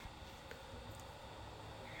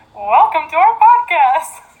Welcome to our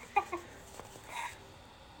podcast.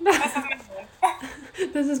 This is Megan.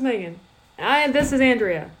 This is Megan. This is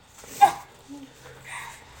Andrea.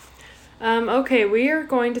 Okay, we are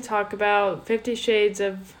going to talk about 50 Shades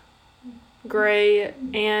of Grey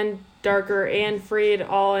and Darker and Freed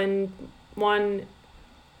all in one,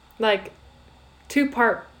 like, two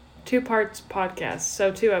parts podcast.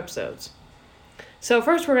 So 2 episodes. So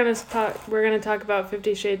first we're gonna talk about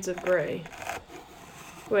 50 Shades of Grey,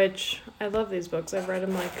 which I love these books. I've read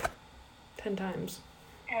them like 10 times.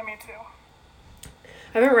 Yeah, me too.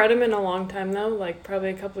 I haven't read them in a long time though, like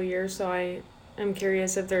probably a couple of years, so I am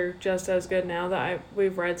curious if they're just as good now that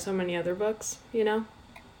we've read so many other books, you know?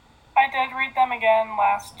 I did read them again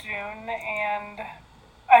last June, and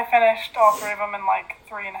I finished all 3 of them in like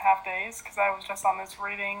 3.5 days because I was just on this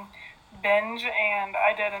reading binge, and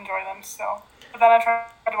I did enjoy them still. But then I tried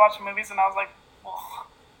to watch the movies, and I was like, ugh.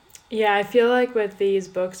 Yeah, I feel like with these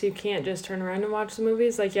books, you can't just turn around and watch the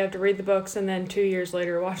movies. Like, you have to read the books and then 2 years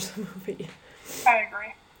later watch the movie. I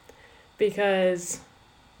agree. Because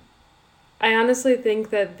I honestly think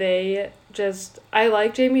that I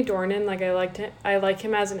like Jamie Dornan, like I like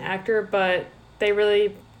him as an actor, but they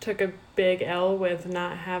really took a big L with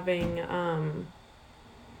not having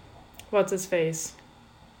what's his face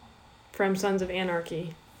from Sons of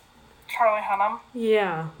Anarchy. Charlie Hunnam.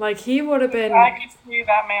 Yeah, like he would have been. I could see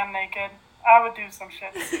that man naked. I would do some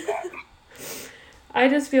shit to see that. I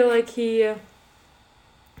just feel like he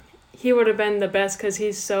would have been the best because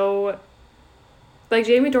he's so. Like,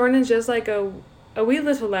 Jamie Dornan's just like a wee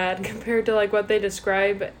little lad compared to like what they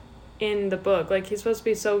describe in the book. Like, he's supposed to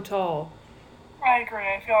be so tall. I agree.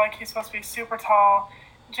 I feel like he's supposed to be super tall.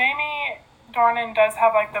 Jamie Dornan does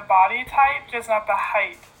have like the body type, just not the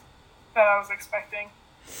height that I was expecting.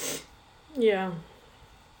 Yeah.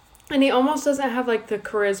 And he almost doesn't have like the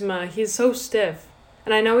charisma. He's so stiff.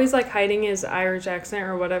 And I know he's like hiding his Irish accent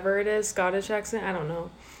or whatever it is, Scottish accent, I don't know.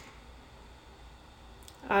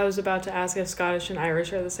 I was about to ask if Scottish and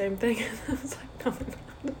Irish are the same thing. I was like, no, they're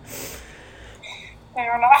not. They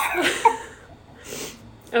are not.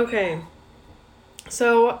 Okay.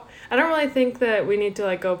 So, I don't really think that we need to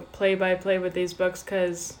like go play by play with these books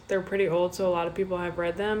because they're pretty old, so a lot of people have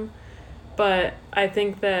read them. But I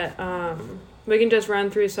think that we can just run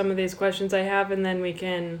through some of these questions I have, and then we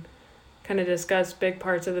can kind of discuss big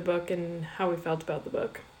parts of the book and how we felt about the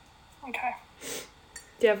book. Okay.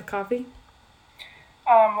 Do you have a coffee?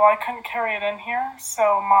 Well, I couldn't carry it in here, so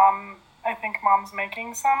I think Mom's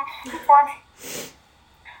making some for me.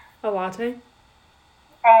 A latte?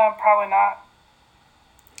 Probably not.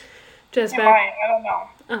 Just You might, I don't know.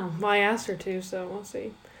 Oh, well, I asked her to, so we'll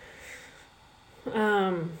see.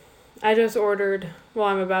 I just ordered, well,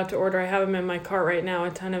 I'm about to order, I have them in my cart right now, a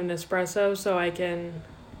ton of Nespresso, so I can,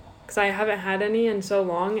 because I haven't had any in so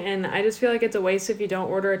long, and I just feel like it's a waste if you don't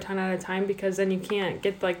order a ton at a time, because then you can't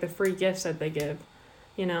get, like, the free gifts that they give,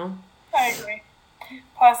 you know? I agree.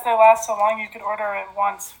 Plus, they last so long, you could order it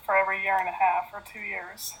once for every 1.5 years or 2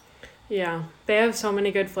 years. Yeah, they have so many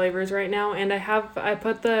good flavors right now, and I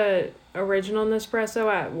put the original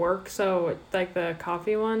Nespresso at work, so, like, the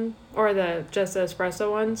coffee one, or just the espresso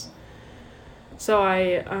ones. So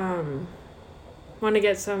I want to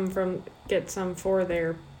get some for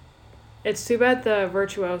there. It's too bad the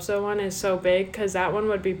Virtuoso one is so big because that one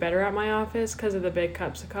would be better at my office because of the big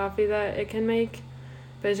cups of coffee that it can make.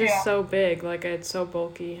 But it's just so big, like it's so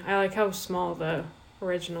bulky. I like how small the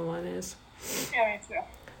original one is. Yeah, me too.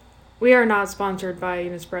 We are not sponsored by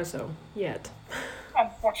Nespresso yet.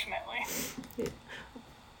 Unfortunately. Yeah.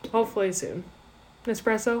 Hopefully soon.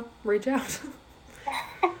 Nespresso, reach out.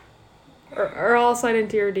 Or I'll slide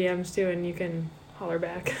into your DMs too and you can holler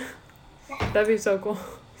back. That'd be so cool.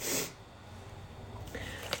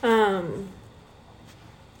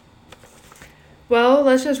 Well,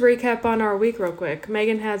 let's just recap on our week real quick.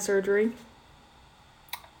 Megan had surgery.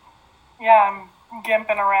 Yeah, I'm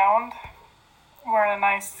gimping around, wearing a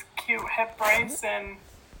nice, cute hip brace, and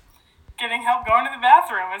getting help going to the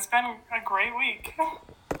bathroom. It's been a great week.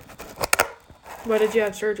 What did you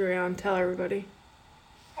have surgery on? Tell everybody.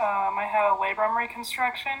 I had a labrum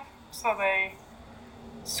reconstruction, so they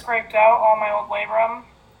scraped out all my old labrum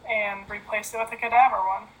and replaced it with a cadaver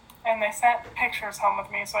one. And they sent pictures home with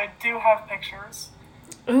me, so I do have pictures.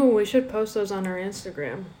 Oh, we should post those on our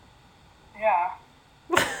Instagram. Yeah.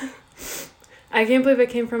 I can't believe it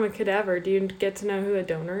came from a cadaver. Do you get to know who the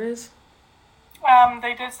donor is?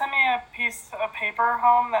 They did send me a piece of paper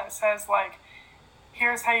home that says, like,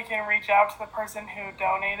 here's how you can reach out to the person who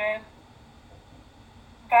donated.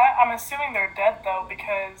 That, I'm assuming they're dead, though,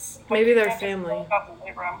 because... Like, maybe their family. The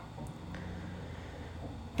labrum.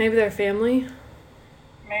 Maybe their family?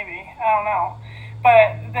 maybe. I don't know.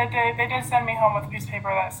 But they did send me home with a piece of paper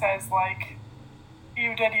that says, like,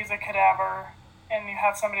 you did use a cadaver and you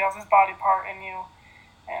have somebody else's body part in you.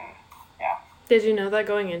 And, yeah. Did you know that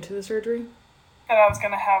going into the surgery? That I was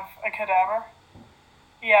going to have a cadaver?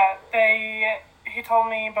 Yeah, he told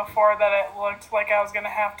me before that it looked like I was going to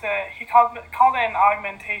have to, he called it an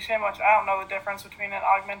augmentation, which I don't know the difference between an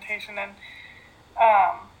augmentation and,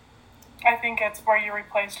 I think it's where you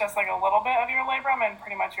replace just like a little bit of your labrum and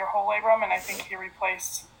pretty much your whole labrum, and I think he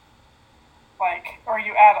replaced, like, or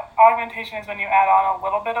you add, augmentation is when you add on a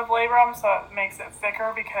little bit of labrum, so it makes it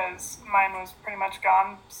thicker because mine was pretty much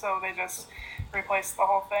gone, so they just replaced the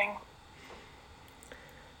whole thing.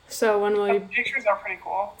 So when will you... The pictures are pretty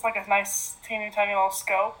cool. It's like a nice teeny tiny little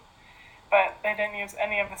scope, but they didn't use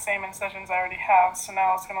any of the same incisions I already have, so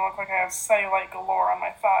now it's going to look like I have cellulite galore on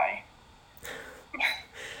my thigh.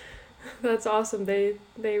 That's awesome. They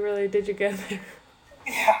really did you good there.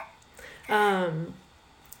 Yeah.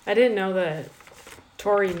 I didn't know that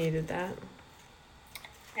Tori needed that.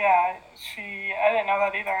 Yeah, I didn't know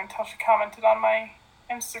that either until she commented on my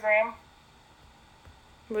Instagram.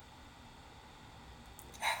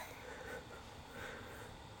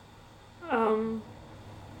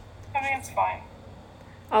 I think it's fine.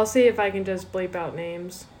 I'll see if I can just bleep out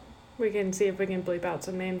names. We can see if we can bleep out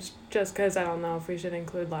some names, just because I don't know if we should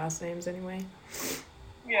include last names anyway.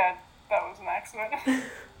 Yeah, that was an accident.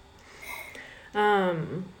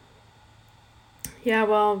 Yeah,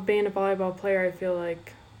 well, being a volleyball player, I feel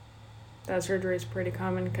like that surgery is pretty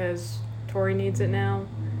common because Tori needs it now.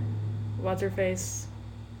 What's-her-face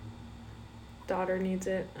daughter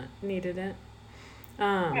needed it.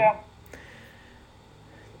 Yeah.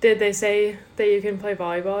 Did they say that you can play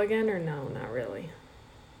volleyball again, or no, not really?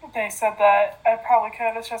 They said that I probably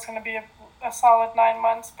could. It's just going to be a solid 9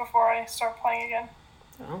 months before I start playing again.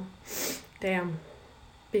 Oh, damn.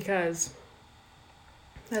 Because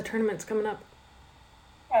that tournament's coming up.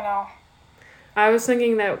 I know. I was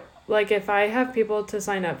thinking that, like, if I have people to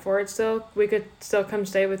sign up for it still, we could still come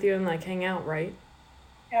stay with you and, like, hang out, right?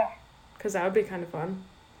 Yeah. Because that would be kind of fun.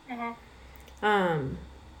 Mm-hmm.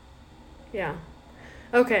 Yeah.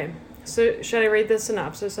 Okay, so should I read the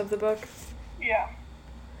synopsis of the book? Yeah.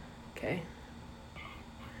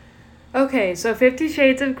 Okay, so 50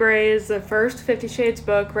 Shades of Grey is the first 50 Shades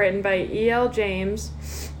book written by E.L. James.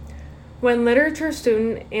 When literature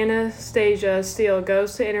student Anastasia Steele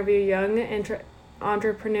goes to interview young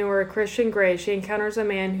entrepreneur Christian Grey, she encounters a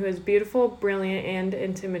man who is beautiful, brilliant, and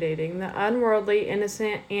intimidating. The unworldly,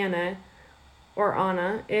 innocent Anna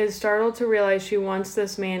is startled to realize she wants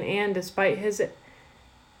this man, and despite his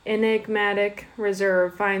enigmatic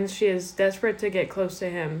reserve, finds she is desperate to get close to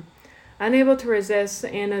him. Unable to resist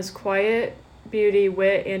Anna's quiet beauty,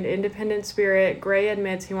 wit, and independent spirit, Grey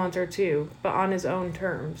admits he wants her too, but on his own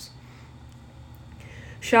terms.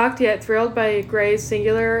 Shocked yet thrilled by Grey's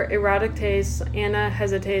singular erotic tastes, Anna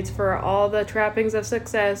hesitates. For all the trappings of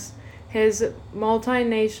success, his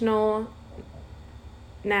multinational,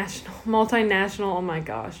 oh my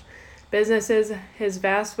gosh, businesses, his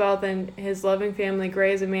vast wealth, and his loving family,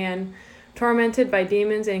 Grey is a man tormented by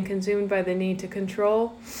demons and consumed by the need to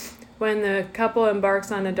control. When the couple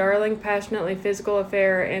embarks on a darling, passionately physical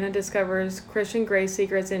affair, Anna discovers Christian Grey's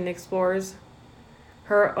secrets and explores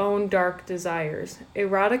her own dark desires.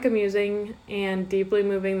 Erotic, amusing, and deeply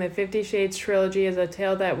moving, the 50 Shades Trilogy is a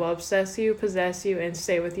tale that will obsess you, possess you, and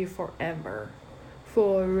stay with you forever.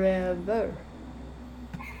 Forever.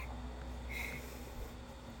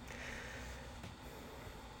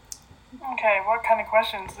 Okay, what kind of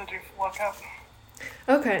questions did you look up?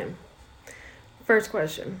 Okay. First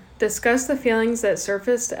question. Discuss the feelings that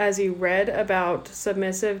surfaced as you read about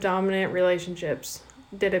submissive dominant relationships.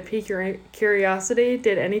 Did it pique your curiosity?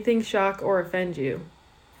 Did anything shock or offend you?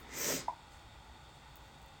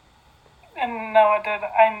 And no, it did.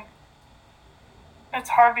 It's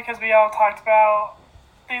hard because we all talked about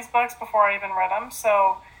these books before I even read them,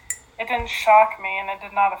 so it didn't shock me and it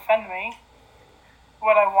did not offend me.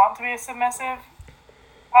 Would I want to be a submissive?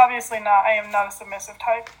 Obviously not. I am not a submissive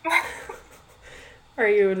type. Are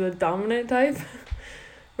you the dominant type?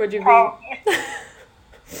 Would you Probably. be?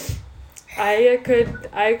 I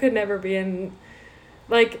could never be in,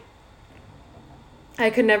 like, I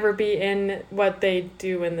could never be in what they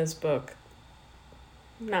do in this book.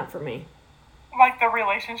 Not for me. Like the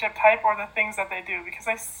relationship type or the things that they do, because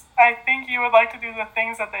I think you would like to do the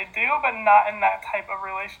things that they do, but not in that type of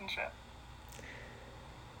relationship.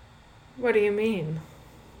 What do you mean?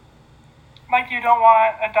 Like you don't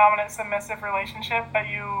want a dominant submissive relationship, but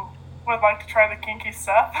you would like to try the kinky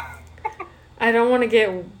stuff. I don't want to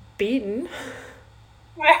get beaten.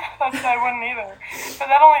 Yeah, that's what I I wouldn't either. But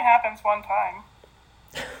that only happens one time.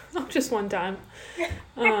 Oh, just one time.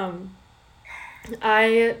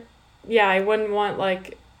 I wouldn't want,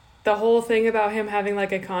 like, the whole thing about him having,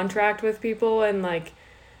 like, a contract with people and, like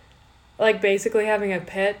basically having a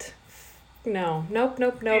pet. No. Nope,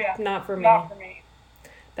 Yeah, not for me. not for me.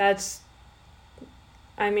 That's,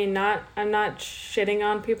 I'm not shitting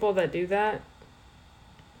on people that do that,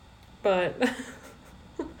 but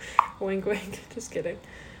wink, wink, just kidding.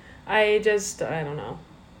 I don't know.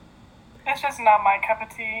 It's just not my cup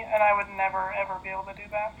of tea, and I would never, ever be able to do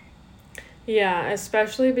that. Yeah,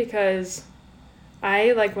 especially because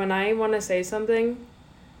I, like, when I want to say something,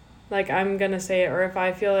 like, I'm gonna say it, or if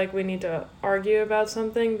I feel like we need to argue about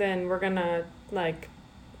something, then we're gonna, like...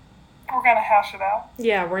 We're gonna hash it out.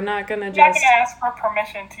 Yeah, we're not gonna I'm just... not gonna ask for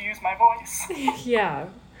permission to use my voice. Yeah.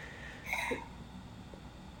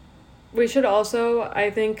 We should also, I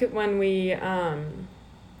think, when we,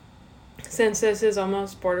 since this is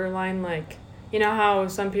almost borderline, like, you know how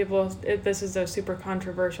some people, this is a super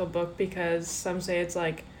controversial book because some say it's,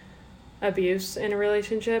 like, abuse in a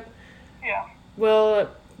relationship. Yeah.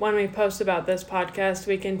 Well, when we post about this podcast,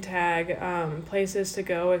 we can tag places to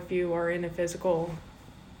go if you are in a physical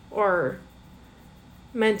or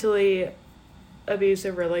mentally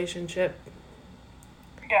abusive relationship.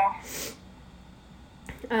 Yeah.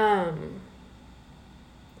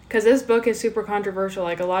 Because this book is super controversial.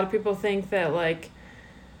 Like, a lot of people think that, like,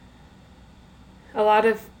 a lot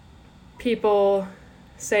of people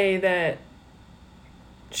say that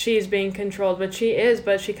she's being controlled, but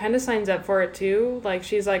she kind of signs up for it too. Like,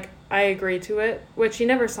 she's like, I agree to it, which she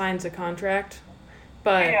never signs a contract,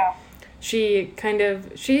 but Yeah.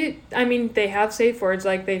 I mean, they have safe words,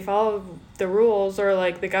 like, they follow the rules or,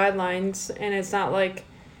 like, the guidelines, and it's not like,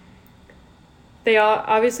 they all,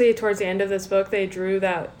 obviously, towards the end of this book, they drew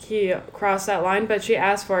that he crossed that line, but she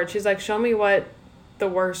asked for it. She's like, show me what the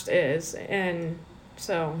worst is, and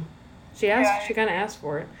so she kind of asked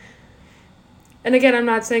for it. And again, I'm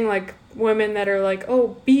not saying, like, women that are like,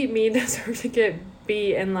 oh, beat me deserve to get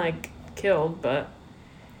beat and, like, killed, but...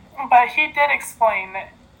 But he did explain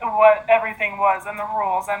what everything was and the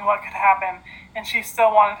rules and what could happen, and she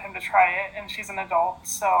still wanted him to try it, and she's an adult,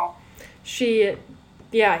 so... he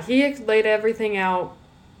laid everything out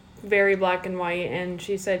very black and white, and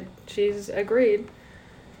she said she's agreed.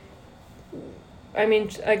 I mean,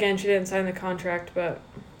 again, she didn't sign the contract, but...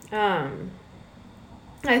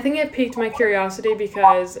 I think it piqued my curiosity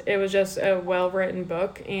because it was just a well-written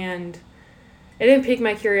book, and it didn't pique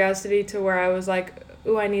my curiosity to where I was like,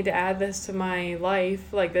 ooh, I need to add this to my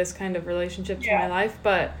life, like this kind of relationship to my life,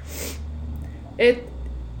 but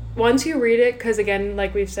once you read it, because again,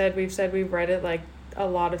 like we've read it like a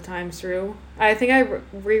lot of times through. I think I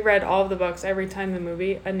reread all of the books every time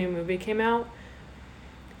a new movie came out,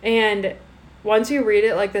 and once you read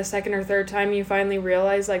it, like, the second or third time, you finally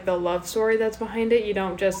realize, like, the love story that's behind it. You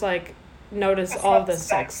don't just, like, notice all of the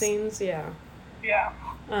sex scenes. Yeah. Yeah.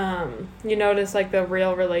 You notice, like, the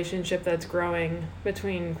real relationship that's growing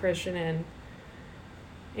between Christian and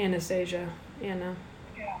Anna.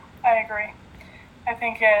 Yeah, I agree. I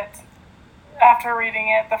think after reading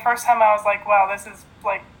it, the first time I was like, wow, this is,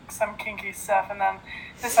 like, some kinky stuff. And then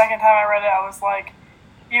the second time I read it, I was like,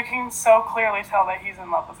 you can so clearly tell that he's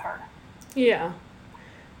in love with her. Yeah,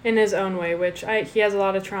 in his own way, which he has a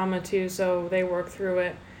lot of trauma too, so they work through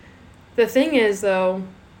it. The thing is, though,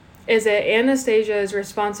 is it Anastasia's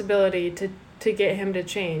responsibility to get him to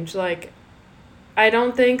change. Like, I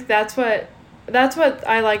don't think that's what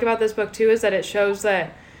I like about this book too, is that it shows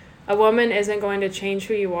that a woman isn't going to change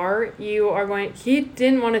who you are. He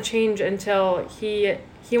didn't want to change until he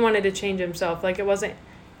wanted to change himself. Like, it wasn't,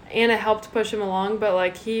 Anna helped push him along, but,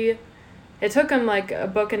 like, it took him, like, a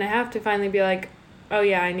book and a half to finally be like, oh,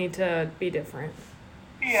 yeah, I need to be different.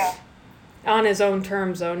 Yeah. On his own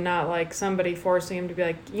terms, though, not, like, somebody forcing him to be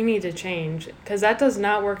like, you need to change. Because that does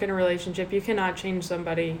not work in a relationship. You cannot change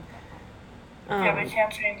somebody. Yeah, they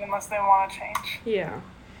can't change unless they want to change. Yeah.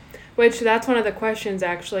 Which, that's one of the questions,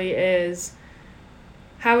 actually, is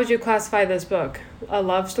how would you classify this book? A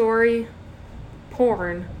love story,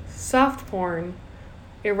 porn, soft porn,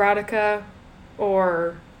 erotica,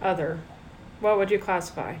 or other? What would you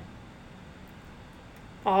classify?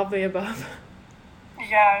 All of the above?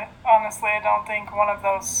 Yeah, honestly, I don't think one of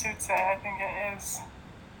those suits it. I think it is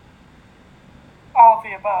all of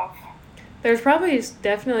the above. There's probably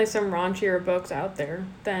definitely some raunchier books out there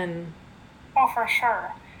than... Oh, for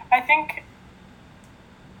sure. I think...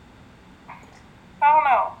 I don't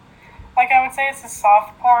know. Like, I would say it's a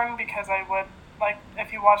soft porn because I would, like,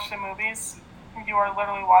 if you watch the movies, you are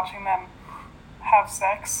literally watching them have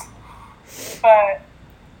sex. But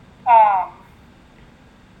Um,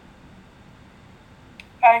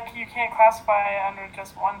 you can't classify it under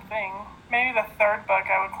just one thing. Maybe the third book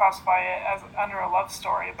I would classify it as under a love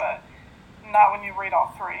story, but not when you read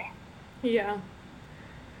all three. Yeah.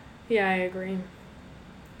 Yeah, I agree.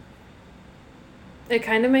 It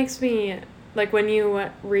kind of makes me, like, when you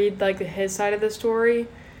read, like, his side of the story,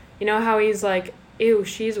 you know how he's like, ew,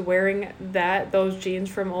 she's wearing those jeans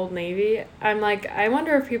from Old Navy? I'm like, I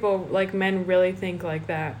wonder if people, like, men really think like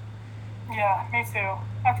that. Yeah, me too.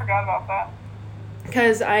 I forgot about that.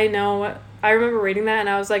 Because I remember reading that and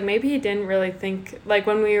I was like, maybe he didn't really think, like,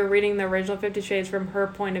 when we were reading the original 50 Shades from her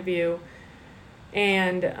point of view,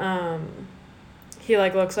 and he,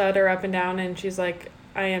 like, looks at her up and down and she's like,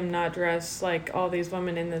 I am not dressed like all these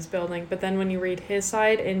women in this building. But then when you read his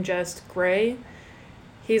side in just gray,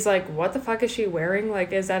 he's like, what the fuck is she wearing?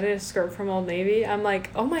 Like, is that a skirt from Old Navy? I'm like,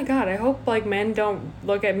 oh my god, I hope, like, men don't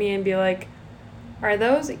look at me and be like, are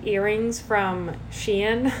those earrings from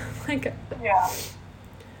Shein? Like, yeah.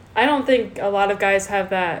 I don't think a lot of guys have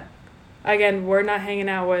that. Again, we're not hanging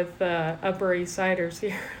out with Upper East Siders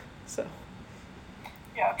here, so.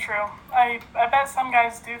 Yeah, true. I bet some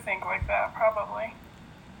guys do think like that, probably.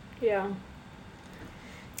 Yeah.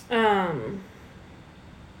 I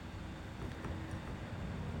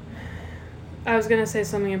was gonna say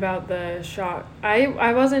something about the shock.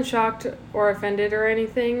 I wasn't shocked or offended or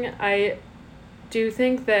anything. I do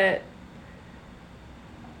think that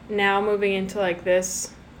now moving into, like,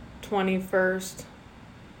 this 21st,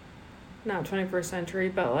 not 21st century,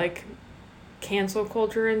 but, like, cancel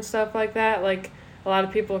culture and stuff like that, like, a lot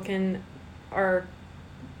of people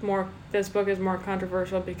this book is more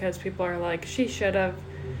controversial because people are like, he should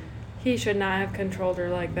not have controlled her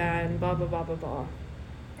like that, and blah blah blah blah blah.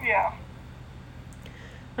 Yeah.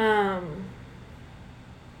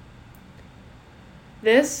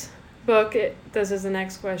 This book, this is the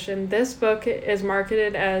next question. This book is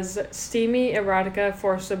marketed as steamy erotica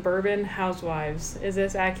for suburban housewives. Is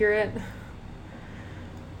this accurate?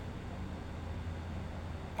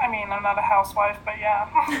 I mean, I'm not a housewife, but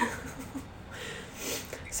yeah.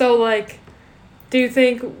 So, like, do you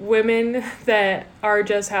think women that are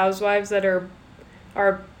just housewives that are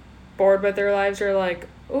bored with their lives are like,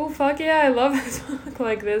 oh, fuck yeah, I love this book,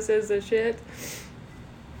 like, this is the shit?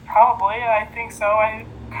 Probably, I think so.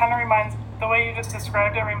 The way you just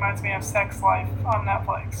described it reminds me of Sex Life on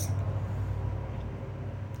Netflix.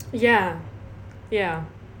 Yeah. Yeah.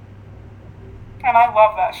 And I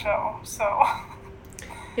love that show, so.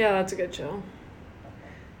 Yeah, that's a good show.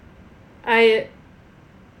 I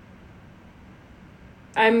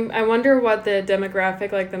wonder what the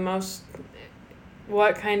demographic, like,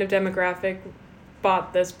 what kind of demographic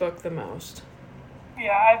bought this book the most.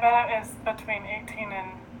 Yeah, I bet it is between 18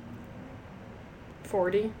 and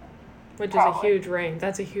 40, which probably. is a huge range.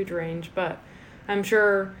 That's a huge range, but I'm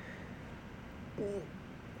sure,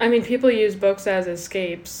 I mean, people use books as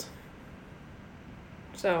escapes.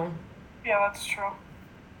 So. Yeah, that's true.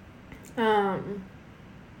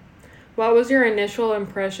 What was your initial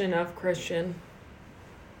impression of Christian?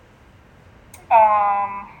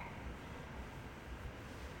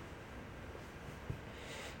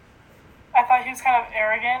 I thought he was kind of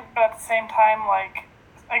arrogant, but at the same time, like,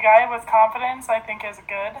 a guy with confidence, I think, is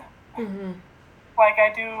good. Mm-hmm. Like,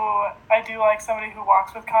 I do like somebody who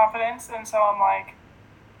walks with confidence, and so I'm like,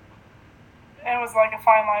 it was like a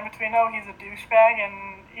fine line between, oh, he's a douchebag,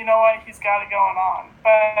 and you know what, he's got it going on.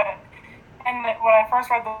 And when I first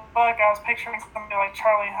read the book, I was picturing somebody like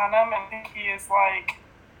Charlie Hunnam, and I think he is, like,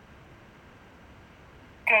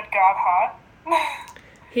 good God hot.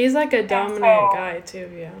 He's like a dominant guy too,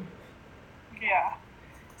 yeah. Yeah.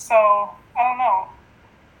 So, I don't know.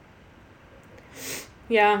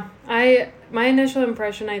 Yeah, my initial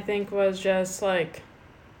impression, I think, was just, like,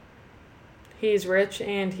 he's rich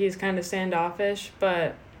and he's kind of standoffish,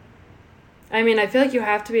 but, I mean, I feel like you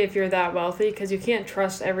have to be if you're that wealthy, because you can't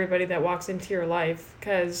trust everybody that walks into your life,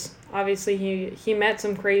 because obviously he met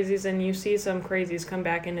some crazies, and you see some crazies come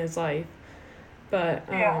back in his life, but,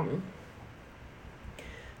 yeah.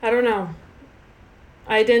 I don't know.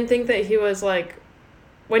 I didn't think that he was, like,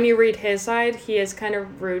 when you read his side, he is kind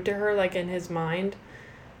of rude to her, like, in his mind,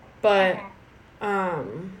 but,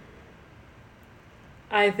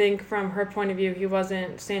 I think from her point of view, he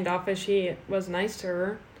wasn't standoffish, he was nice to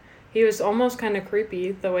her. He was almost kind of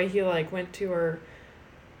creepy, the way he, like, went to her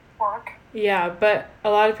work. Yeah, but a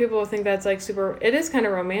lot of people think that's, like, it is kind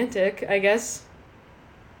of romantic, I guess.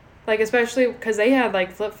 Like, especially because they had,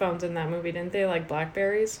 like, flip phones in that movie, didn't they? Like,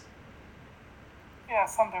 Blackberries? Yeah,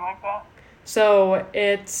 something like that. So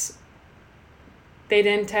they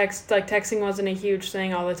didn't text, like, texting wasn't a huge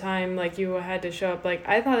thing all the time. Like, you had to show up. Like,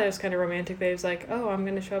 I thought it was kind of romantic. They was like, oh, I'm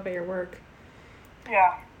going to show up at your work.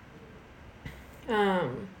 Yeah.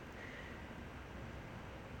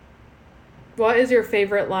 What is your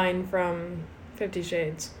favorite line from 50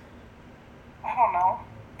 Shades? I don't know.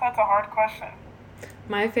 That's a hard question.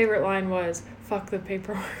 My favorite line was, fuck the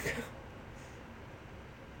paperwork.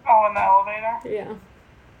 Oh, in the elevator? Yeah.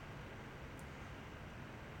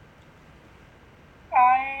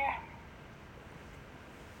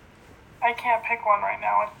 I can't pick one right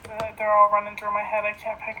now. They're all running through my head. I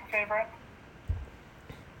can't pick a favorite.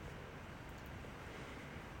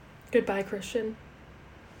 Goodbye, Christian.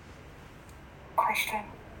 Christian.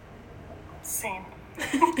 Scene.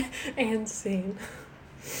 And scene.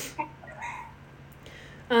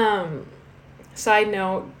 Side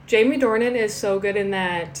note, Jamie Dornan is so good in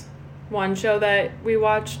that one show that we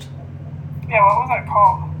watched. Yeah, what was that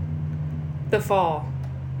called? The Fall.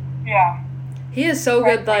 Yeah. He is so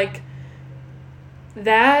good, like,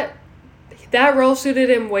 that role suited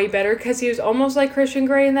him way better because he was almost like Christian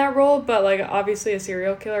Grey in that role, but, like, obviously a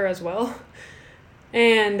serial killer as well.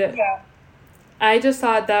 And yeah. I just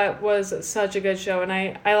thought that was such a good show, and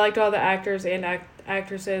I liked all the actors and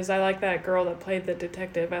actresses. I like that girl that played the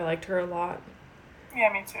detective. I liked her a lot.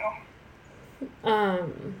 Yeah, me too.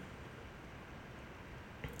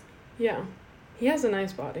 Yeah. He has a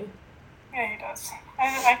nice body. Yeah, he does.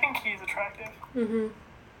 I think he's attractive. Mm-hmm.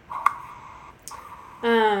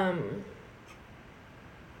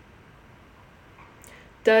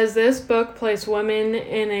 Does this book place women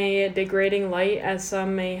in a degrading light, as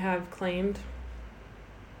some may have claimed?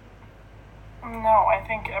 No, I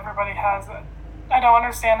think everybody has it. I don't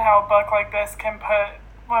understand how a book like this can put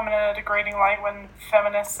women in a degrading light when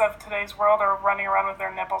feminists of today's world are running around with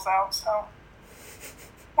their nipples out, so.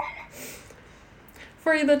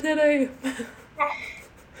 Free the titty!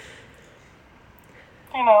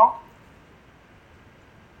 You know?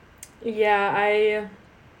 Yeah,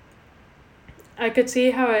 I could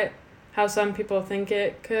see how some people think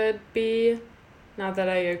it could be. Not that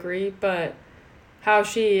I agree, but how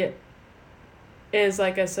she is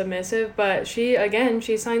like a submissive, but she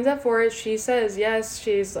signs up for it. She says yes,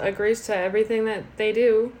 she agrees to everything that they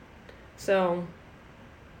do. So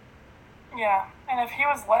yeah, and if he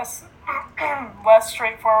was less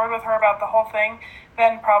straightforward with her about the whole thing,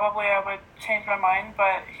 then probably I would change my mind,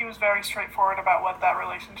 but he was very straightforward about what that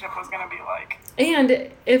relationship was going to be like.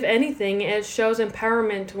 And if anything, it shows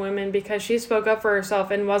empowerment to women because she spoke up for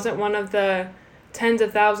herself and wasn't one of the tens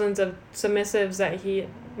of thousands of submissives that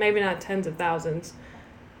maybe not tens of thousands,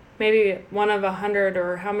 maybe one of 100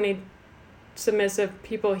 or how many submissive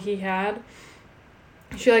people he had.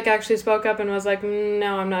 She, like, actually spoke up and was like,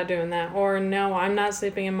 no, I'm not doing that. Or, no, I'm not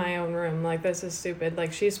sleeping in my own room. Like, this is stupid.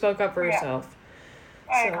 Like, she spoke up for herself.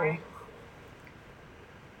 I agree.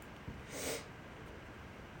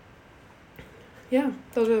 Yeah,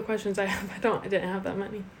 those are the questions I have. I didn't have that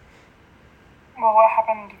many. Well, what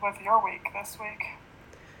happened with your week this week?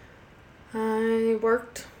 I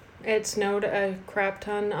worked. It snowed a crap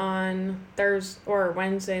ton on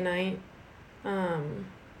Wednesday night.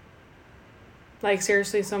 Like,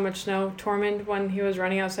 seriously, so much snow. Tormund, when he was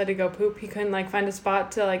running outside to go poop, he couldn't, like, find a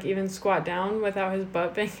spot to, like, even squat down without his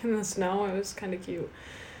butt being in the snow. It was kind of cute.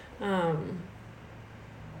 And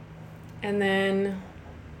then,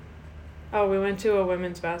 we went to a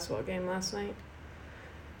women's basketball game last night.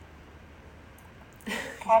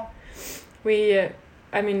 We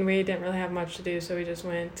didn't really have much to do, so we just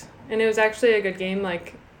went. And it was actually a good game,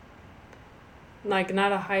 like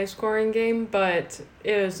not a high-scoring game, but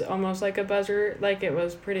it was almost like a buzzer. Like, it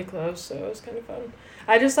was pretty close, so it was kind of fun.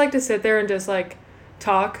 I just like to sit there and just, like,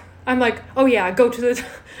 talk. I'm like, oh, yeah, go to the...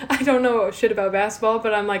 I don't know shit about basketball,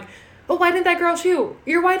 but I'm like, oh, why didn't that girl shoot?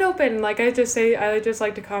 You're wide open. Like, I just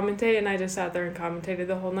like to commentate, and I just sat there and commentated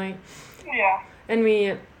the whole night. Yeah. And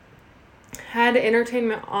we had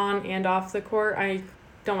entertainment on and off the court. I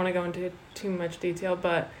don't want to go into too much detail,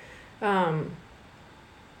 but...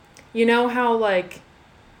 you know how, like,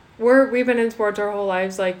 we've been in sports our whole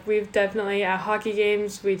lives. Like, we've definitely, at hockey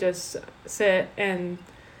games, we just sit and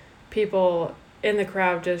people in the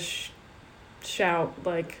crowd just shout,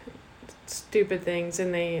 like, stupid things,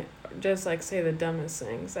 and they just, like, say the dumbest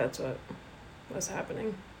things. That's what was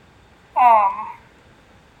happening.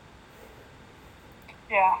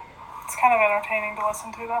 Yeah. It's kind of entertaining to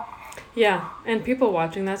listen to, though. Yeah, and people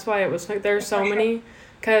watching. That's why it was, like, there's so many...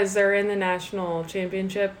 Because they're in the national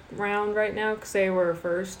championship round right now because they were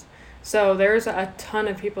first. So there's a ton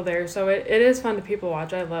of people there. So it is fun to people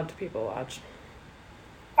watch. I love to people watch.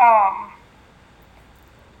 I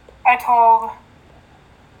told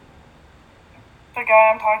the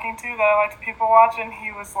guy I'm talking to that I like to people watch, and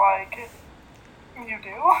he was like, "You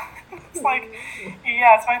do?" It's like,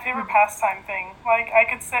 yeah, it's my favorite pastime thing. Like, I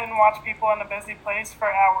could sit and watch people in a busy place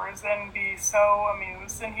for hours and be so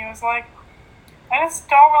amused. And he was like, "I just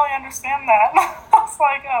don't really understand that." I was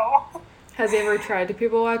like, "Oh." Has he ever tried to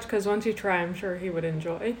people watch? Because once you try, I'm sure he would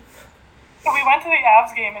enjoy. We went to the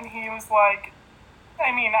Avs game, and he was like,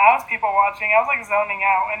 I mean, I was people watching. I was like zoning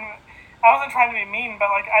out, and I wasn't trying to be mean, but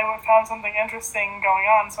like I found something interesting going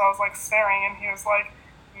on, so I was like staring, and he was like,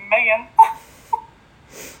 "Megan."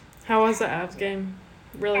 How was the Avs game?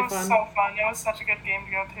 Really It was fun. so fun. It was such a good game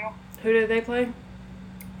to go to. Who did they play?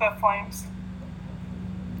 The Flames.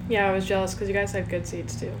 Yeah, I was jealous because you guys had good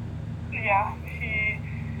seats too. Yeah, he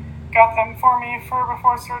got them for me for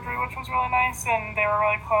before surgery, which was really nice, and they were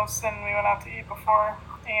really close, and we went out to eat before,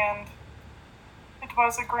 and it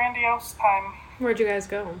was a grandiose time. Where'd you guys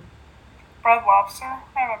go? Red Lobster?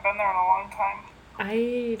 I haven't been there in a long time.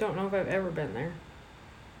 I don't know if I've ever been there.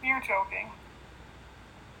 You're joking.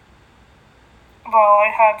 Well, I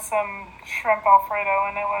had some shrimp Alfredo,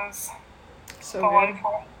 and it was So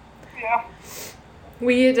delightful. Yeah.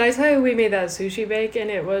 good. Did I tell you we made that sushi bake and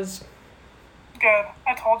it was Good.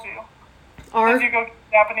 I told you. Did you go get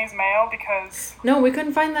Japanese mayo? Because No, we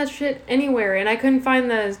couldn't find that shit anywhere, and I couldn't find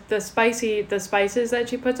the spices that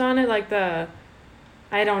she puts on it, like the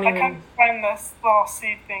I don't I even couldn't find this little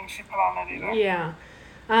seed thing she put on it either. Yeah.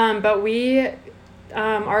 But we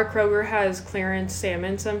our Kroger has clearance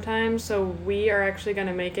salmon sometimes, so we are actually going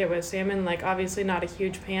to make it with salmon, like obviously not a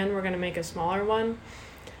huge pan. We're going to make a smaller one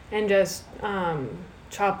and just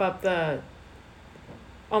chop up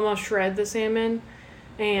almost shred the salmon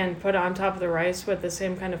and put it on top of the rice with the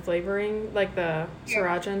same kind of flavoring, like the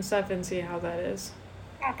sriracha and stuff, and see how that is.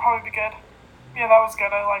 It'd probably be good. Yeah, that was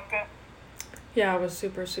good. I liked it. Yeah, it was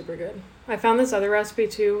super, super good. I found this other recipe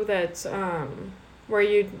too that's where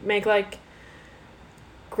you make like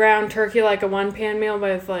ground turkey, like a one pan meal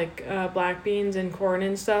with like black beans and corn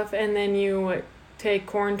and stuff, and then you take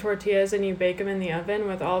corn tortillas and you bake them in the oven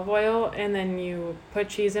with olive oil, and then you put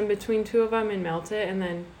cheese in between two of them and melt it, and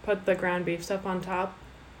then put the ground beef stuff on top,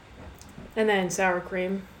 and then sour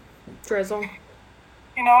cream drizzle.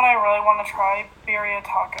 You know what I really want to try? Birria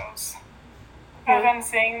tacos. I've been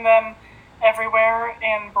seeing them everywhere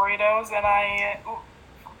in burritos, and I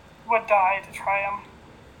would die to try them.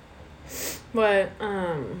 What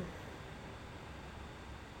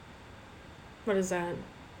is that?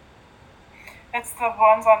 It's the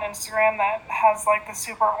ones on Instagram that has like the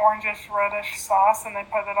super orangish reddish sauce, and they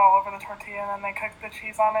put it all over the tortilla, and then they cook the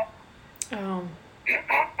cheese on it. Oh.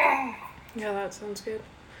 Yeah, that sounds good.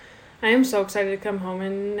 I am so excited to come home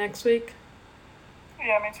in next week.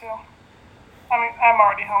 Yeah, me too. I mean, I'm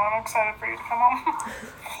already home. I'm excited for you to come home.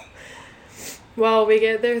 Well, we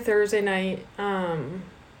get there Thursday night, and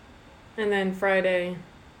then Friday,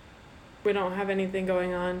 we don't have anything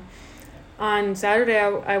going on. On Saturday,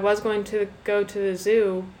 I was going to go to the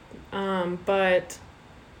zoo, but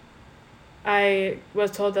I was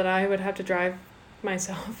told that I would have to drive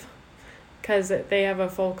myself because they have a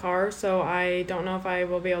full car, so I don't know if I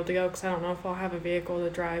will be able to go because I don't know if I'll have a vehicle to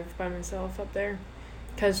drive by myself up there.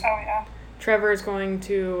 Because Trevor is going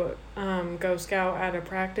to go scout at a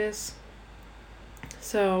practice.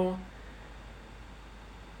 So,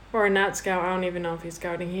 or not scout, I don't even know if he's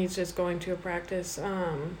scouting. He's just going to a practice.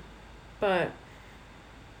 But,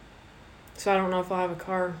 so I don't know if I'll have a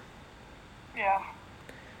car. Yeah.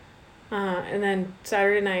 And then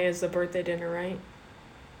Saturday night is the birthday dinner, right?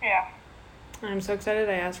 Yeah. I'm so excited.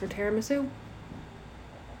 I asked for tiramisu.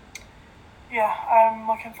 Yeah, I'm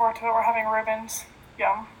looking forward to it. We're having ribbons.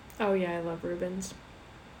 Yum. Oh yeah, I love ribbons.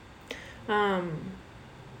 I've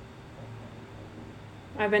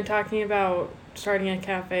been talking about starting a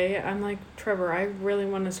cafe. I'm like, Trevor, I really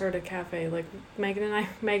want to start a cafe. Like,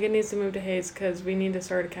 Megan needs to move to Hayes because we need to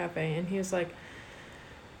start a cafe. And he was like,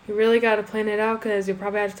 you really got to plan it out because you'll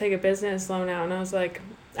probably have to take a business loan out. And I was like,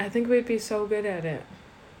 I think we'd be so good at it.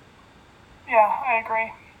 Yeah, I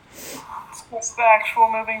agree. It's the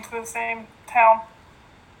actual moving to the same town.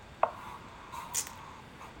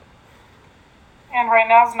 And right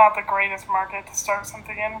now is not the greatest market to start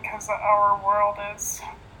something in because our world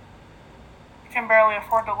can barely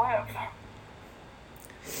afford to live.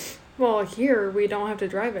 Well, here we don't have to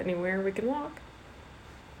drive anywhere. We can walk.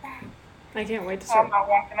 I can't wait to start. I'm not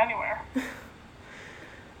walking anywhere.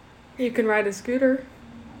 You can ride a scooter.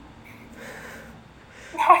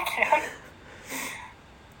 No, I can't.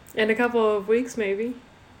 In a couple of weeks, maybe.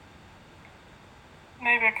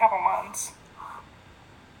 Maybe a couple months.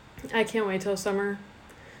 I can't wait till summer.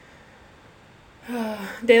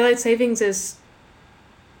 Daylight savings is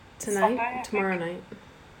Tonight? Sunday, Tomorrow night.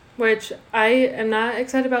 Which I am not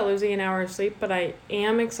excited about losing an hour of sleep, but I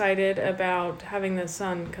am excited about having the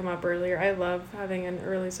sun come up earlier. I love having an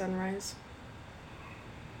early sunrise.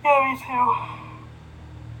 Yeah, me too.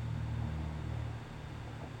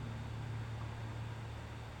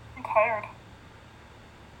 I'm tired.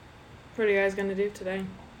 What are you guys gonna do today?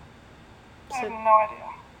 I have no idea.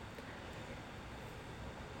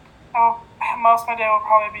 Oh, most of my day will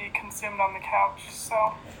probably be consumed on the couch,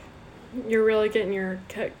 so. You're really getting your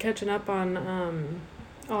catching up on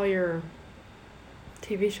all your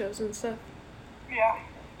TV shows and stuff. Yeah.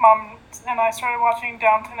 Mom and I started watching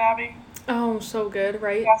Downton Abbey. Oh, so good,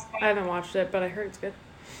 right? Yes, I haven't watched it, but I heard it's good.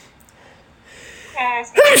 And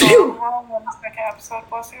it's good. We're only on the second episode,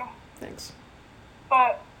 bless you. Thanks.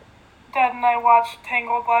 But Dad and I watched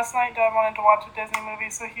Tangled last night. Dad wanted to watch a Disney movie,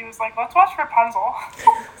 so he was like, let's watch Rapunzel. I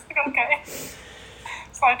was like, okay.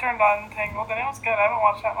 So I turned on Tangled, and it was good. I haven't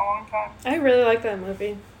watched that in a long time. I really like that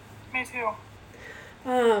movie. Me too.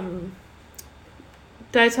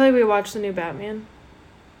 Did I tell you we watched the new Batman?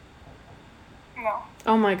 No.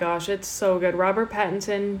 Oh my gosh, it's so good. Robert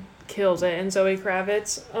Pattinson kills it, and Zoe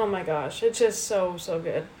Kravitz. Oh my gosh, it's just so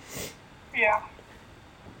good. Yeah.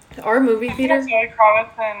 Our movie I theater. think Zoe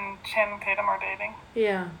Kravitz and Channing Tatum are dating.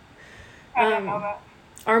 Yeah. I didn't know that.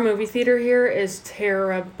 Our movie theater here is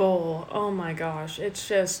terrible. Oh my gosh, it's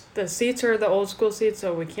just the seats are the old school seats,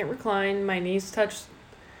 so we can't recline. My knees touch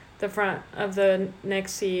the front of the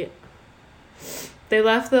next seat. They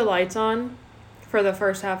left the lights on for the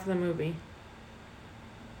first half of the movie.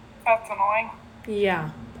 That's annoying.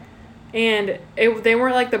 Yeah. And they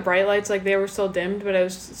weren't like the bright lights, like they were still dimmed, but it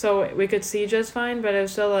was so we could see just fine, but it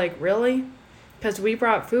was still like, really? Because we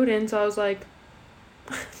brought food in, so I was like,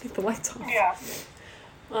 leave the lights on. Yeah.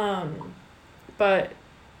 But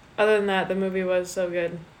other than that, the movie was so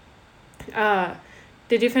good.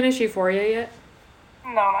 Did you finish Euphoria yet?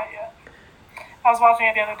 No, not yet. I was watching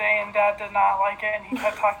it the other day, and Dad did not like it, and he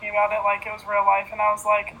kept talking about it like it was real life, and I was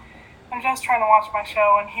like, I'm just trying to watch my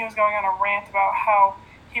show, and he was going on a rant about how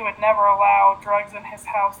he would never allow drugs in his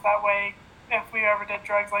house. That way, if we ever did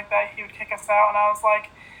drugs like that, he would kick us out, and I was like,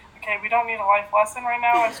 okay, we don't need a life lesson right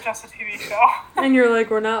now, it's just a TV show. And you're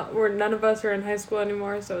like, none of us are in high school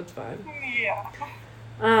anymore, so it's fine.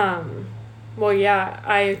 Yeah. Well, yeah,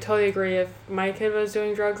 I totally agree. If my kid was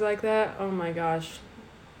doing drugs like that, oh my gosh,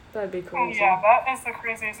 that'd be crazy. Yeah, that is the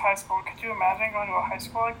craziest high school. Could you imagine going to a high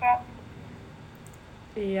school like that?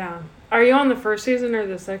 Yeah. Are you on the first season or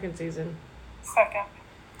the second season? Second.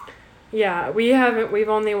 Yeah, we've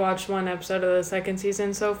only watched one episode of the second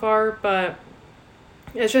season so far, but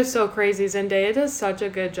it's just so crazy. Zendaya does such a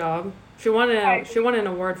good job. She won an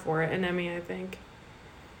award for it, an Emmy, I think.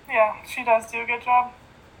 Yeah, she does do a good job.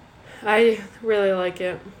 I really like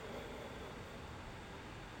it.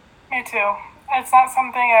 Me too. It's not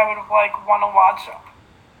something I would want to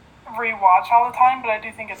rewatch all the time, but I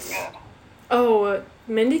do think it's good. Oh,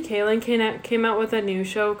 Mindy Kaling came out with a new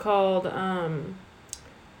show called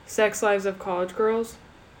Sex Lives of College Girls.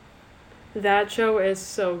 That show is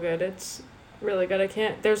so good. It's really good.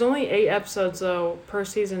 There's only 8 episodes though per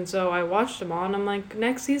season, so I watched them all and I'm like,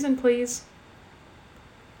 next season please.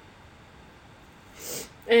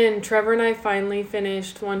 And Trevor and I finally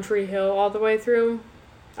finished One Tree Hill all the way through.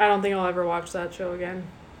 I don't think I'll ever watch that show again.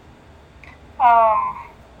 I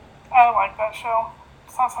like that show.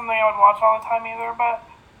 It's not something I would watch all the time either, but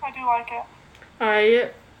I do like it.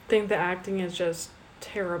 I think the acting is just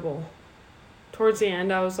terrible. Towards the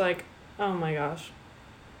end, I was like, oh my gosh.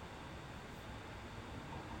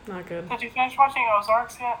 Not good. Did you finish watching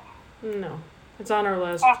Ozarks yet? No. It's on our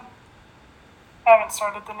list. I haven't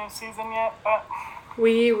started the new season yet, but...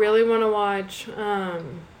 We really want to watch,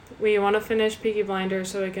 we want to finish Peaky Blinders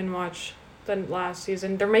so we can watch the last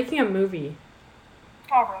season. They're making a movie.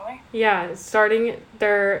 Oh, really? Yeah,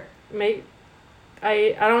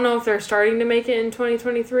 I don't know if they're starting to make it in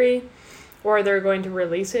 2023 or they're going to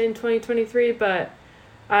release it in 2023, but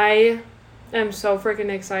I am so freaking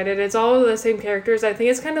excited. It's all the same characters. I think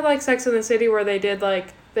it's kind of like Sex and the City where they did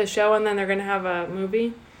like the show and then they're going to have a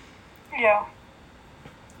movie. Yeah.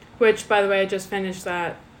 Which, by the way, I just finished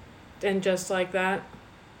that and just like that.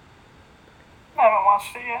 I haven't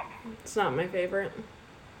watched it yet. It's not my favorite.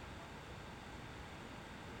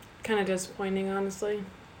 Kind of disappointing, honestly.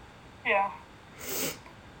 Yeah.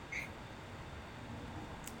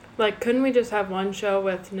 Like, couldn't we just have one show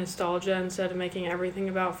with nostalgia instead of making everything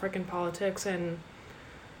about freaking politics and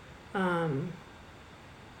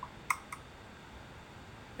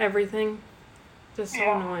everything? Just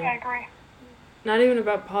so annoying. I agree. Not even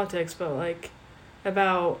about politics, but like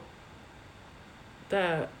about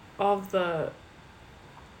all of the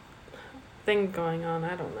thing going on.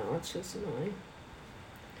 I don't know. It's just annoying.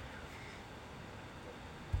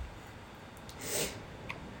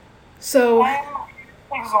 So I'm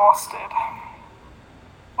exhausted.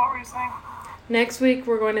 What were you saying? next week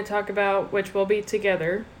we're going to talk about, which will be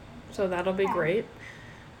together, so that'll be great.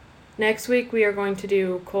 Next week we are going to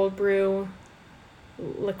do cold brew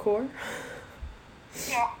liqueur.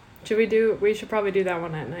 Yeah. We should probably do that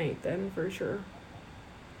one at night then, for sure.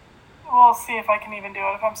 We'll see if I can even do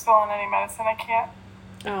it. If I'm still on any medicine, I can't.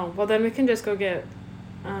 Oh, well then we can just go get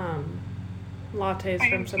lattes But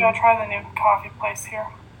from you some... gotta try the new coffee place here.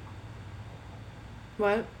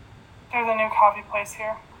 What? There's a new coffee place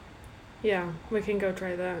here. Yeah, we can go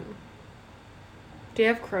try that. Do you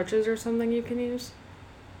have crutches or something you can use?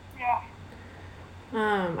 Yeah.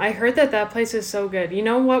 I heard that place is so good. You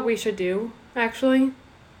know what we should do, actually?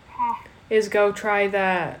 Is go try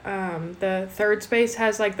that, the third space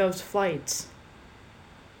has, like, those flights.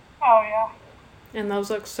 Oh, yeah. And those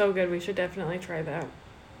look so good. We should definitely try that.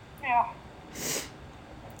 Yeah.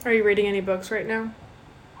 Are you reading any books right now?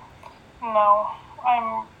 No.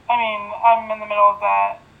 I'm in the middle of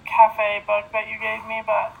that cafe book that you gave me,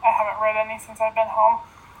 but I haven't read any since I've been home.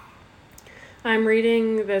 I'm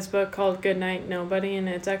reading this book called Goodnight Nobody, and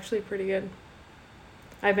it's actually pretty good.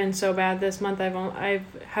 I've been so bad this month. I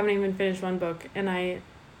haven't even finished one book, and I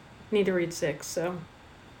need to read 6. So.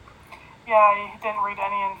 Yeah, I didn't read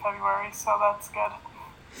any in February, so that's good.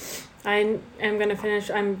 I'm gonna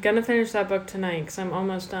finish that book tonight because I'm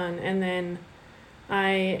almost done, and then I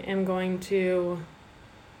am going to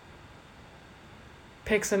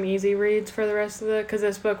pick some easy reads for the rest of because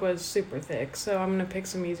this book was super thick, so I'm gonna pick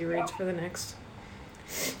some easy reads for the next.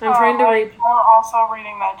 I'm trying to read. I'm also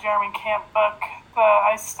reading that Jeremy Camp book, the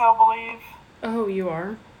I Still Believe. Oh, you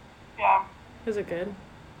are? Yeah. Is it good?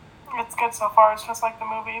 It's good so far. It's just like the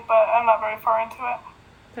movie, but I'm not very far into it.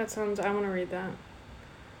 I want to read that.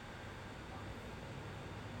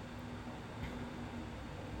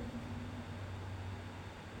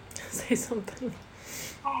 Say something.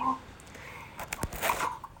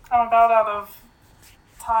 I'm about out of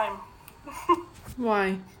time.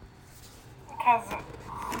 Why? Because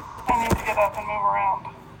I need to get up and move around.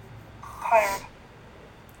 Tired.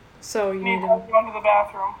 So you need to go into the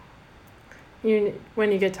bathroom.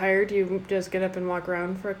 When you get tired, you just get up and walk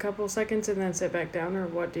around for a couple seconds and then sit back down, or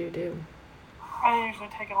what do you do? I usually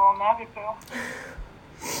take a little nappy pill.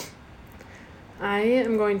 I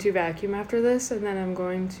am going to vacuum after this, and then I'm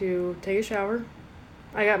going to take a shower.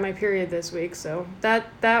 I got my period this week, so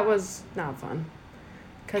that was not fun.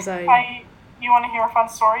 You want to hear a fun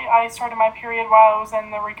story? I started my period while I was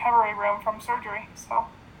in the recovery room from surgery, so...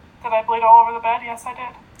 Did I bleed all over the bed? Yes, I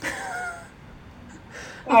did.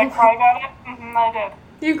 Did I cry about it? I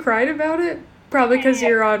did. You cried about it? Probably because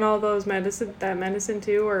you're on all those medicine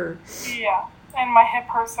too, or... Yeah. And my hip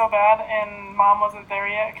hurt so bad, and Mom wasn't there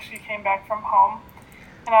yet because she came back from home.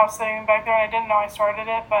 And I was sitting back there, and I didn't know I started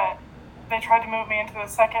it, but they tried to move me into the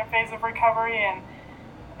second phase of recovery,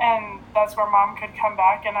 and that's where Mom could come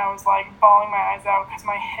back, and I was, like, bawling my eyes out because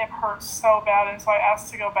my hip hurt so bad, and so I asked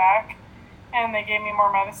to go back, and they gave me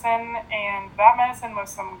more medicine, and that medicine was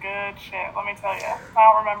some good shit, let me tell you.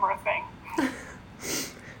 I don't remember a thing.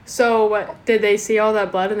 So, did they see all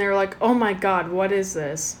that blood, and they were like, oh my god, what is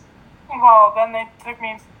this? Well, then they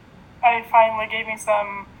finally gave me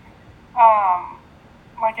some,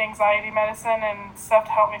 like, anxiety medicine and stuff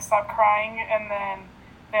to help me stop crying, and then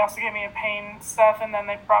they also gave me a pain stuff, and then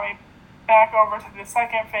they brought me back over to the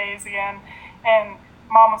second phase again, and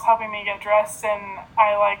Mom was helping me get dressed, and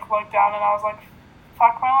I, like, looked down, and I was like,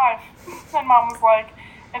 fuck my life. And Mom was like,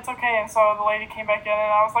 it's okay, and so the lady came back in,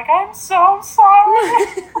 and I was like, I'm so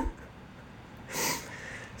sorry.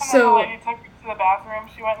 And then the lady took me to the bathroom.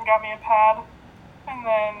 She went and got me a pad, and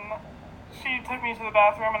then she took me to the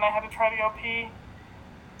bathroom, and I had to try to go pee.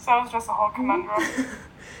 So it was just a whole conundrum.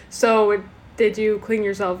 So, did you clean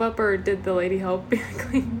yourself up, or did the lady help you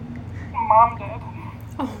clean? Mom did.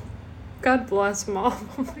 Oh, God bless Mom.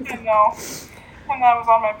 Oh my God. I know. And I was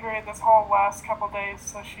on my period this whole last couple days,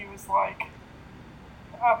 so she was like,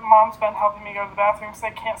 Mom's been helping me go to the bathroom because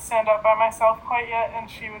I can't stand up by myself quite yet, and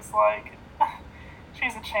she was like,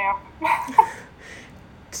 she's a champ.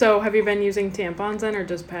 So, have you been using tampons then, or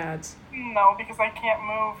just pads? No, because I can't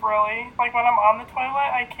move, really. Like, when I'm on the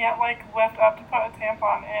toilet, I can't, like, lift up to put a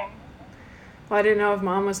tampon in. Well, I didn't know if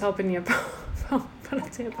Mom was helping you put a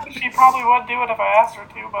tampon. She probably would do it if I asked her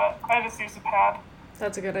to, but I just use a pad.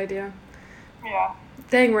 That's a good idea. Yeah.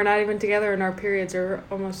 Dang, we're not even together and our periods are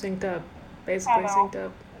almost synced up. Basically synced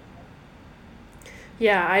up.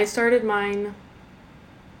 Yeah, I started mine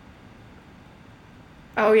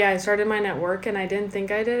Oh, yeah, I started mine at work, and I didn't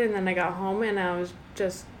think I did, and then I got home, and I was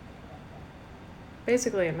just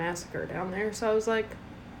basically a massacre down there, so I was like,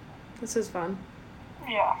 this is fun.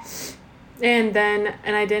 Yeah. And then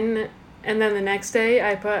the next day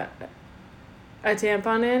I put a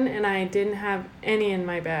tampon in, and I didn't have any in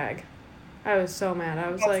my bag. I was so mad. I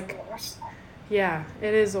was That's like, the worst. yeah,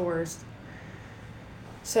 it is the worst.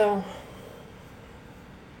 So,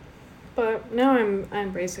 but now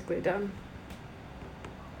I'm basically done.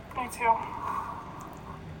 Me too.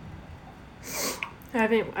 I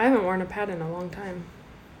haven't worn a pad in a long time.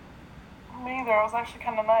 Me either. It was actually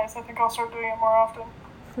kind of nice. I think I'll start doing it more often.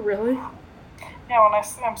 Really? Yeah, when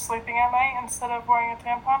I'm sleeping at night instead of wearing a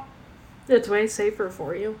tampon. It's way safer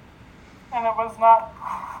for you. And it was not,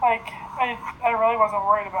 like, I really wasn't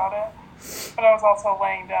worried about it. But I was also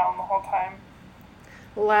laying down the whole time.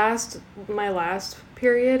 My last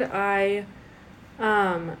period, I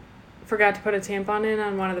forgot to put a tampon in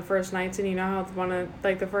on one of the first nights, and you know how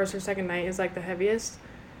the first or second night is like the heaviest.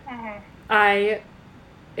 Mm-hmm.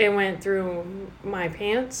 It went through my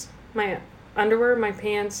pants, my underwear, my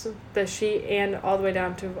pants, the sheet, and all the way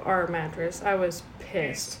down to our mattress. I was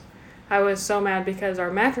pissed. I was so mad because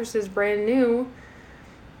our mattress is brand new.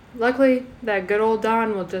 Luckily, that good old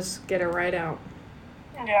Dawn will just get it right out.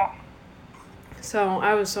 Yeah. So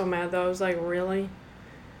I was so mad though. I was like, really?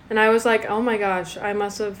 And I was like, oh my gosh, I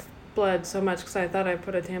must have bled so much because I thought I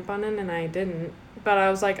put a tampon in and I didn't. But I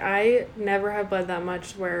was like, I never have bled that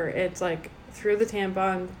much where it's like through the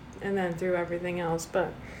tampon and then through everything else.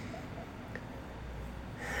 But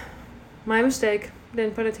my mistake.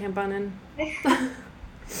 Didn't put a tampon in.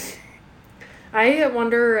 I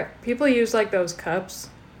wonder, people use like those cups.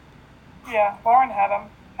 Yeah, Lauren had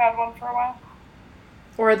one for a while.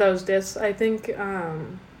 Or those discs. I think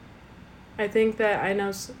that I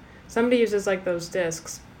know somebody uses like those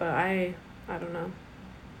discs, but I don't know.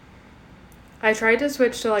 I tried to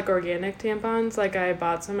switch to like organic tampons, like I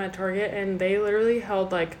bought some at Target, and they literally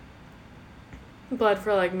held like blood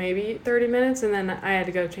for like maybe 30 minutes, and then I had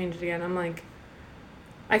to go change it again. I'm like,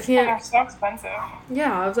 I can't. And they're so expensive.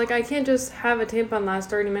 Yeah, I was like, I can't just have a tampon last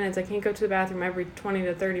 30 minutes. I can't go to the bathroom every 20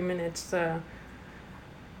 to 30 minutes. And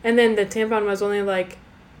then the tampon was only like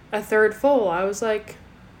a third full. I was like,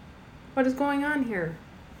 what is going on here?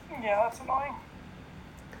 Yeah, that's annoying.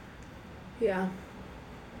 Yeah.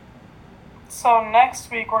 So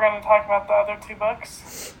next week we're going to talk about the other two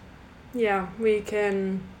books. Yeah, we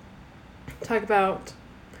can talk about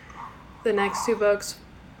the next two books.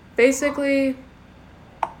 Basically,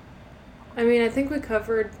 I mean, I think we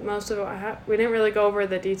covered most of what we didn't really go over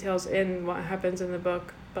the details in what happens in the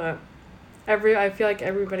book, but I feel like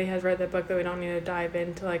everybody has read that book that we don't need to dive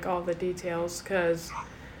into like all the details because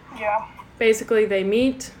Yeah. basically they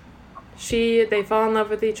meet, they fall in love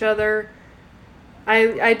with each other.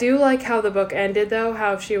 I do like how the book ended though,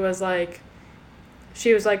 how she was like,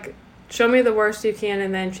 show me the worst you can,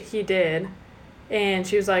 and then he did, and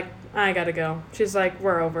she was like, I gotta go. She's like,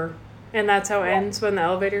 we're over. And that's how it ends when the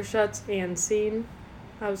elevator shuts and scene.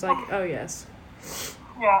 I was like, oh yes.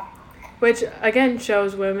 Yeah. Which again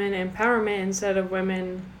shows women empowerment instead of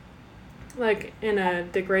women like in a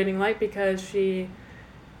degrading light because she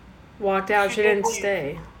walked out, she didn't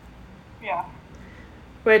stay. Yeah.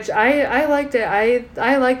 Which I liked it.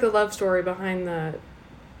 I like the love story behind the.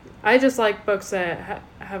 I just like books that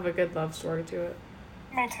have a good love story to it.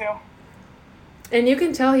 Me too. And you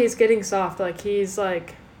can tell he's getting soft. Like he's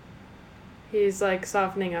like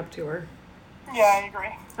softening up to her. Yeah, I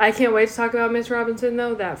agree. I can't wait to talk about Miss Robinson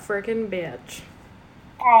though. That frickin' bitch.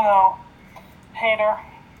 Oh no. Hate her.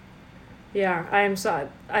 Yeah, I am so.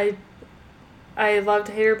 I love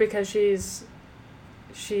to hate her because she's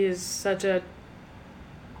such a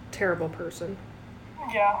terrible person.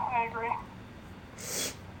 Yeah, I agree.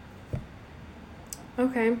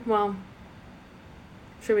 Okay, well,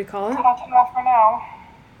 should we call it? Ta-ta for now.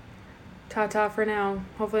 Ta-ta for now.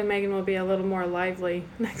 Hopefully Megan will be a little more lively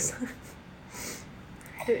next time.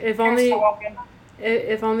 If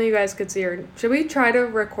only you guys could see her. Should we try to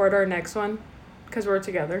record our next one? Because we're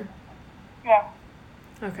together. Yeah.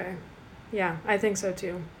 Okay. Yeah, I think so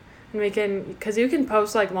too. And we can, because you can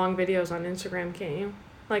post like long videos on Instagram, can't you?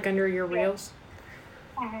 Like under your reels.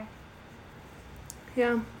 Mhm.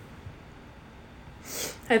 Yeah.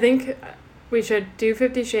 I think we should do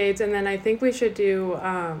 50 Shades, and then I think we should do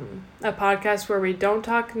a podcast where we don't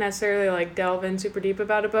talk necessarily like delve in super deep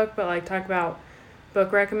about a book, but like talk about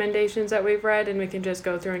book recommendations that we've read, and we can just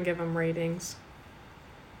go through and give them ratings.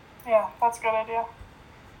 Yeah, that's a good idea.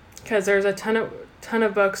 Because there's a ton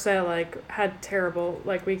of books that like had terrible,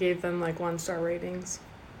 like we gave them like 1-star ratings.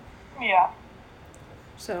 Yeah.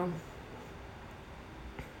 So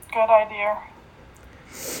Good idea.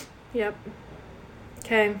 Yep.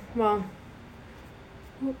 Okay, well.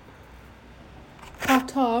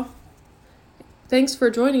 Ta-ta. Thanks for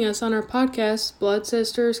joining us on our podcast, Blood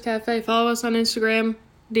Sisters Cafe. Follow us on Instagram.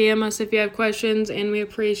 DM us if you have questions, and we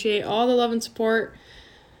appreciate all the love and support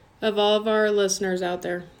of all of our listeners out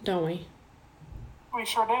there, don't we? We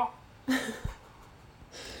sure do.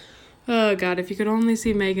 Oh, God, if you could only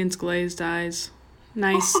see Megan's glazed eyes.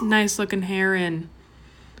 Nice looking hair and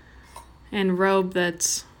robe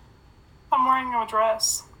that's... I'm wearing a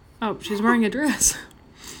dress. Oh, she's wearing a dress.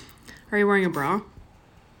 Are you wearing a bra?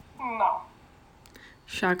 No.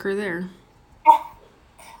 Shocker there.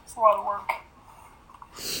 It's a lot of work.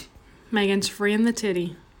 Megan's freeing the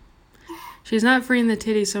titty. She's not freeing the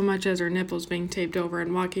titty so much as her nipples being taped over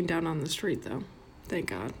and walking down on the street, though. Thank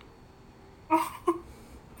God.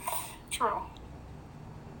 True.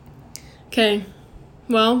 Okay.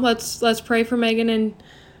 Well, let's pray for Megan and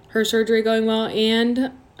her surgery going well,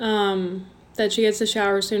 and that she gets a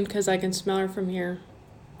shower soon because I can smell her from here.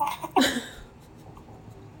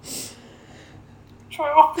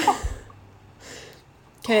 True.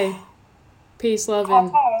 Okay. Peace, love,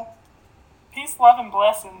 and... Peace, love, and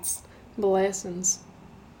blessings. Blessings.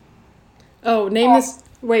 Oh, name this...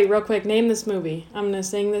 Wait, real quick. Name this movie. I'm going to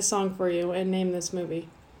sing this song for you and name this movie.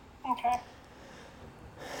 Okay.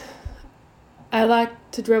 I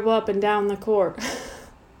like to dribble up and down the court.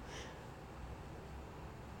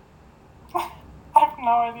 I have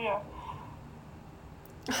no idea.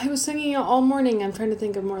 I was singing it all morning. I'm trying to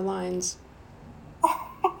think of more lines.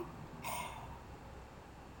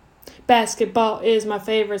 Basketball is my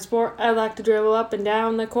favorite sport. I like to dribble up and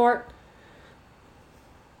down the court.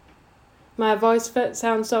 My voice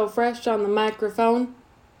sounds so fresh on the microphone.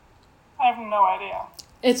 I have no idea.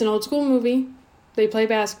 It's an old school movie. They play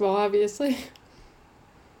basketball, obviously.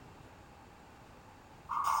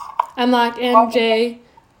 I'm like MJ.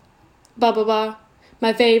 Blah, blah, blah.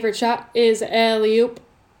 My favorite shot is alley-oop.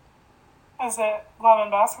 Is it Love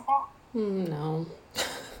and Basketball? No.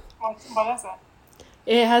 What is it?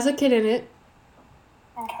 It has a kid in it.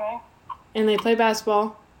 Okay. And they play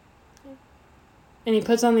basketball. And he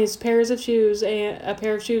puts on these pairs of shoes, a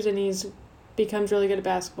pair of shoes, and he's becomes really good at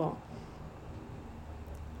basketball.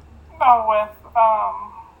 Oh, with,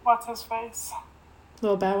 what's his face?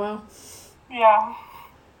 Little Bow Wow. Yeah.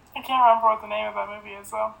 I can't remember what the name of that movie is,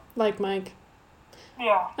 though. Like Mike.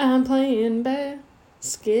 Yeah. I'm playing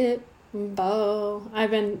basketball.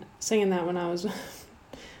 I've been singing that when I was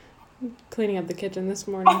cleaning up the kitchen this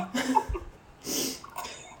morning.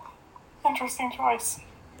 Interesting choice.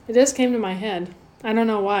 It just came to my head. I don't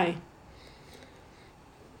know why.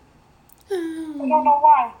 I don't know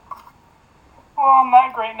why. Well, on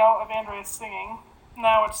that great note of Andrea's singing,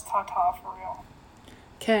 now it's ta-ta for real.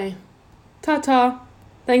 Okay. Ta-ta.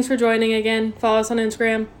 Thanks for joining again. Follow us on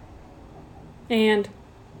Instagram. And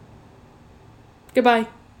goodbye.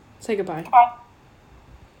 Say goodbye. Goodbye.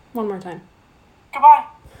 One more time. Goodbye.